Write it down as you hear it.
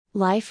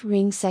Life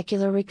Ring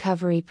Secular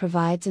Recovery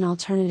provides an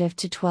alternative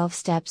to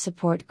 12-step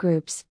support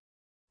groups.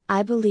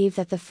 I believe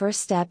that the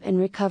first step in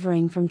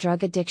recovering from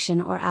drug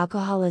addiction or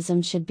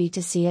alcoholism should be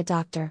to see a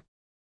doctor.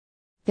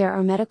 There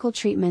are medical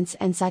treatments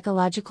and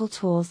psychological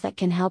tools that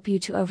can help you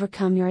to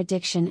overcome your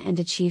addiction and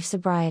achieve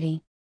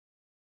sobriety.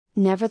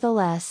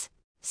 Nevertheless,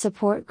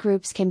 support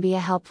groups can be a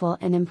helpful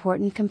and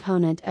important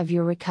component of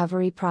your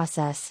recovery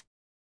process.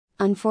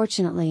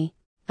 Unfortunately,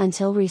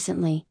 until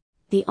recently,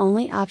 the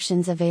only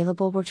options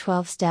available were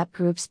 12-step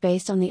groups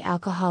based on the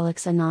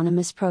Alcoholics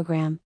Anonymous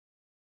program.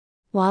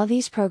 While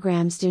these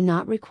programs do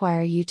not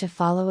require you to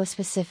follow a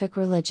specific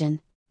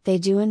religion, they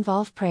do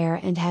involve prayer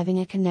and having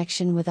a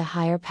connection with a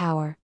higher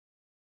power.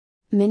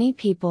 Many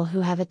people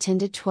who have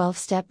attended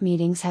 12-step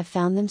meetings have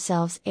found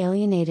themselves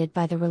alienated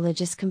by the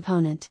religious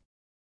component.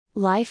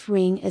 Life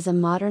Ring is a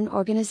modern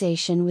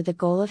organization with the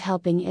goal of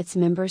helping its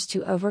members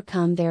to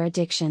overcome their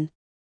addiction.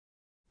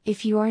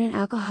 If you are an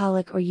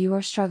alcoholic or you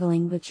are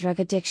struggling with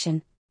drug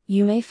addiction,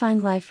 you may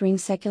find Life Ring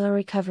Secular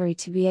Recovery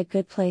to be a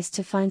good place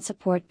to find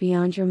support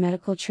beyond your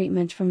medical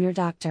treatment from your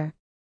doctor.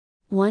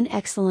 One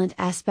excellent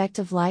aspect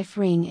of Life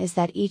Ring is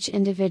that each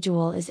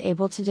individual is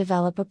able to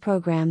develop a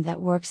program that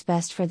works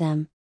best for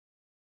them.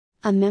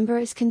 A member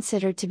is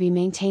considered to be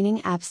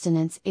maintaining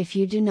abstinence if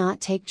you do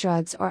not take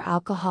drugs or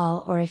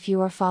alcohol or if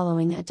you are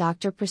following a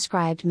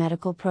doctor-prescribed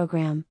medical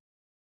program.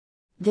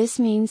 This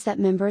means that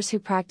members who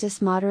practice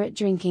moderate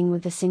drinking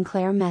with the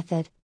Sinclair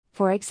method,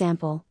 for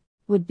example,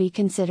 would be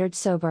considered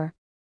sober.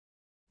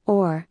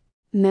 Or,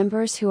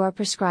 members who are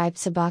prescribed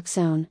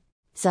Suboxone,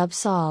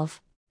 Zubsolv,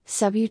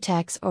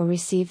 Subutex or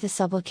receive the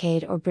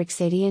Sublocade or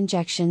Brixadi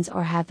injections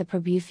or have the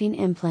Probufene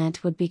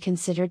implant would be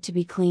considered to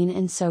be clean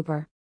and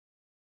sober.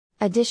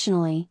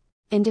 Additionally,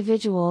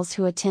 individuals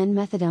who attend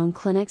methadone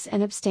clinics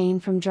and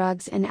abstain from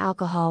drugs and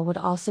alcohol would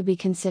also be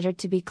considered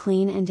to be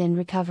clean and in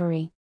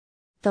recovery.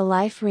 The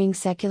Life Ring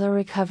Secular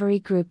Recovery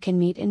Group can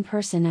meet in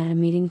person at a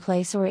meeting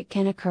place or it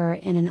can occur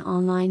in an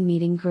online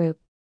meeting group.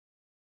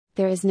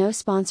 There is no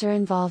sponsor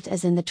involved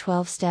as in the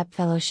 12-step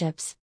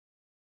fellowships.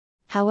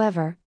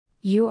 However,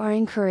 you are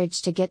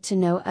encouraged to get to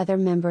know other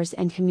members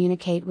and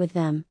communicate with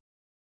them.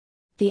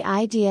 The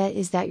idea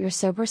is that your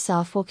sober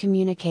self will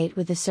communicate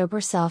with the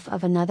sober self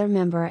of another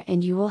member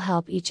and you will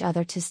help each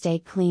other to stay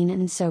clean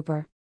and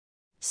sober.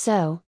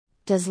 So,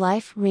 does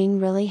Life Ring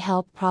really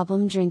help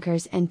problem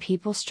drinkers and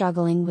people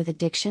struggling with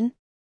addiction?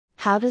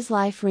 How does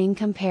Life Ring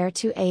compare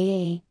to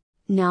AA,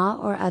 NA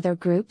or other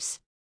groups?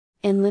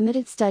 In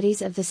limited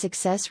studies of the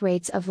success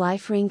rates of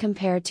Life Ring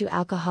compared to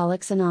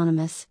Alcoholics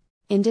Anonymous,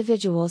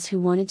 individuals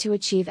who wanted to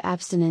achieve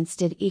abstinence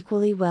did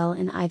equally well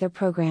in either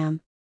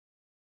program.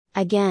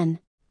 Again,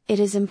 it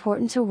is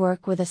important to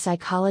work with a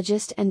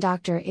psychologist and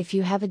doctor if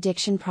you have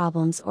addiction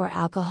problems or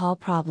alcohol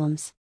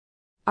problems.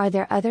 Are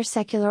there other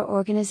secular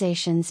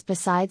organizations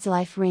besides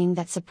Life Ring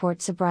that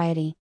support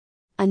sobriety?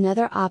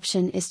 Another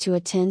option is to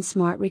attend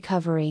Smart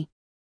Recovery.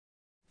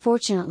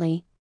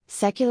 Fortunately,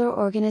 secular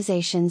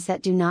organizations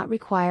that do not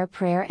require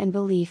prayer and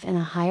belief in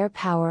a higher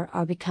power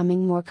are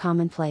becoming more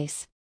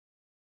commonplace.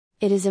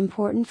 It is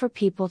important for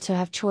people to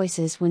have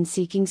choices when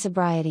seeking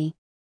sobriety.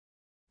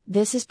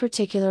 This is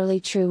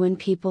particularly true when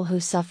people who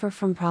suffer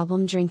from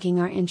problem drinking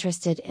are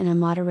interested in a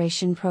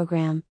moderation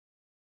program.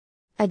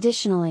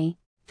 Additionally,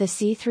 the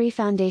C3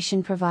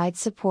 Foundation provides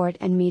support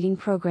and meeting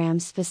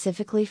programs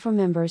specifically for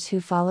members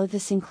who follow the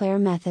Sinclair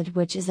method,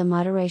 which is a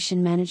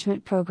moderation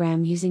management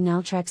program using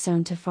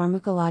naltrexone to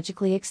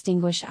pharmacologically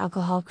extinguish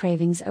alcohol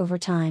cravings over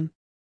time.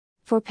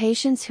 For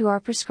patients who are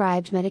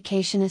prescribed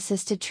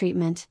medication-assisted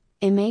treatment,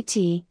 MAT,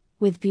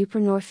 with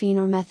buprenorphine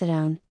or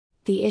methadone,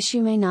 the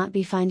issue may not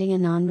be finding a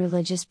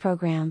non-religious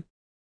program.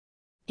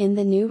 In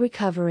the new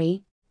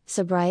recovery,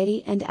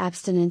 sobriety and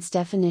abstinence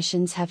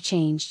definitions have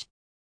changed.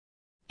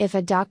 If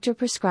a doctor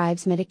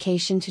prescribes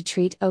medication to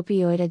treat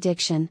opioid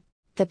addiction,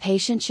 the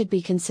patient should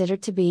be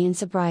considered to be in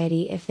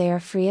sobriety if they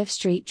are free of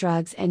street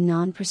drugs and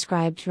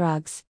non-prescribed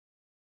drugs.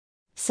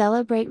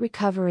 Celebrate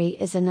Recovery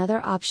is another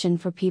option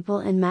for people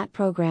in MAT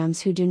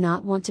programs who do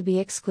not want to be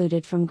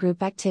excluded from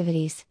group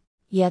activities,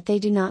 yet they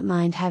do not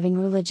mind having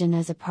religion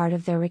as a part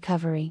of their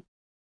recovery.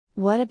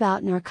 What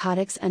about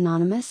Narcotics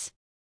Anonymous?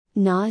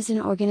 NA is an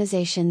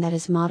organization that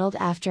is modeled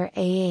after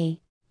AA,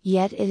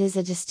 yet it is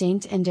a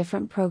distinct and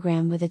different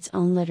program with its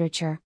own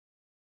literature.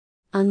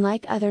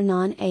 Unlike other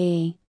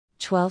non-AA,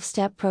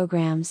 12-step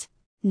programs,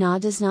 NA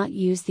does not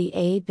use the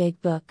AA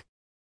Big Book.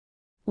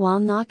 While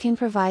NA can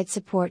provide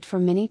support for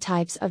many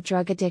types of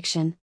drug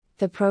addiction,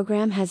 the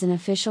program has an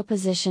official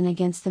position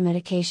against the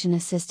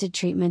medication-assisted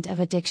treatment of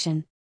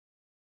addiction.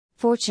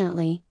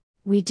 Fortunately,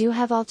 we do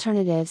have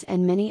alternatives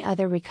and many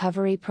other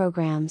recovery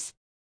programs.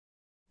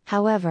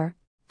 However,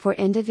 for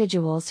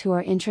individuals who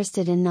are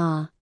interested in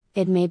NA,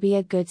 it may be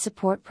a good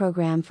support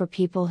program for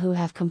people who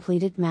have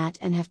completed MAT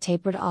and have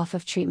tapered off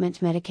of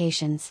treatment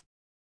medications.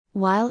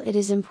 While it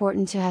is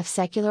important to have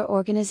secular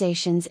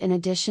organizations in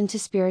addition to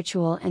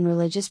spiritual and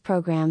religious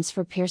programs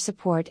for peer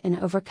support in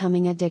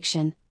overcoming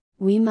addiction,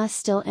 we must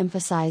still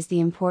emphasize the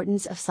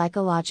importance of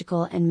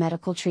psychological and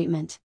medical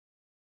treatment.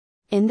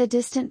 In the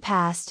distant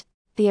past,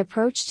 the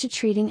approach to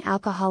treating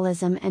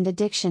alcoholism and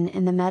addiction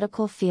in the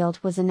medical field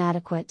was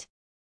inadequate.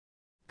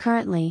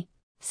 Currently,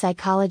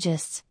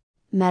 psychologists,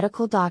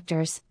 medical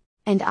doctors,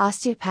 and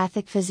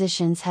osteopathic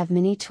physicians have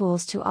many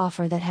tools to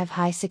offer that have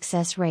high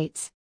success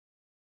rates.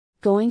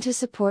 Going to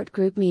support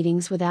group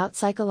meetings without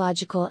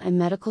psychological and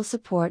medical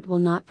support will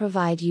not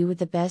provide you with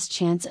the best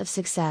chance of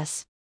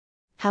success.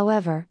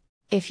 However,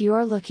 if you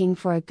are looking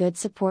for a good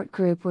support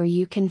group where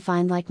you can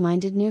find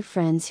like-minded new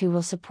friends who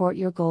will support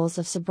your goals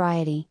of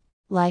sobriety,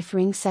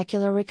 LifeRing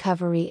Secular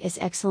Recovery is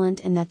excellent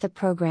in that the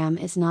program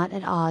is not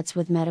at odds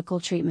with medical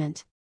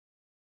treatment.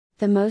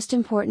 The most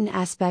important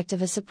aspect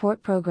of a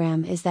support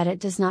program is that it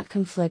does not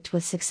conflict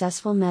with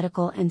successful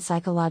medical and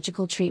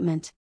psychological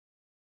treatment.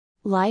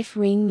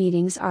 LifeRing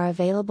meetings are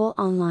available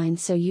online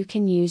so you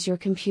can use your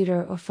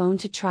computer or phone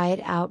to try it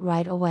out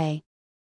right away.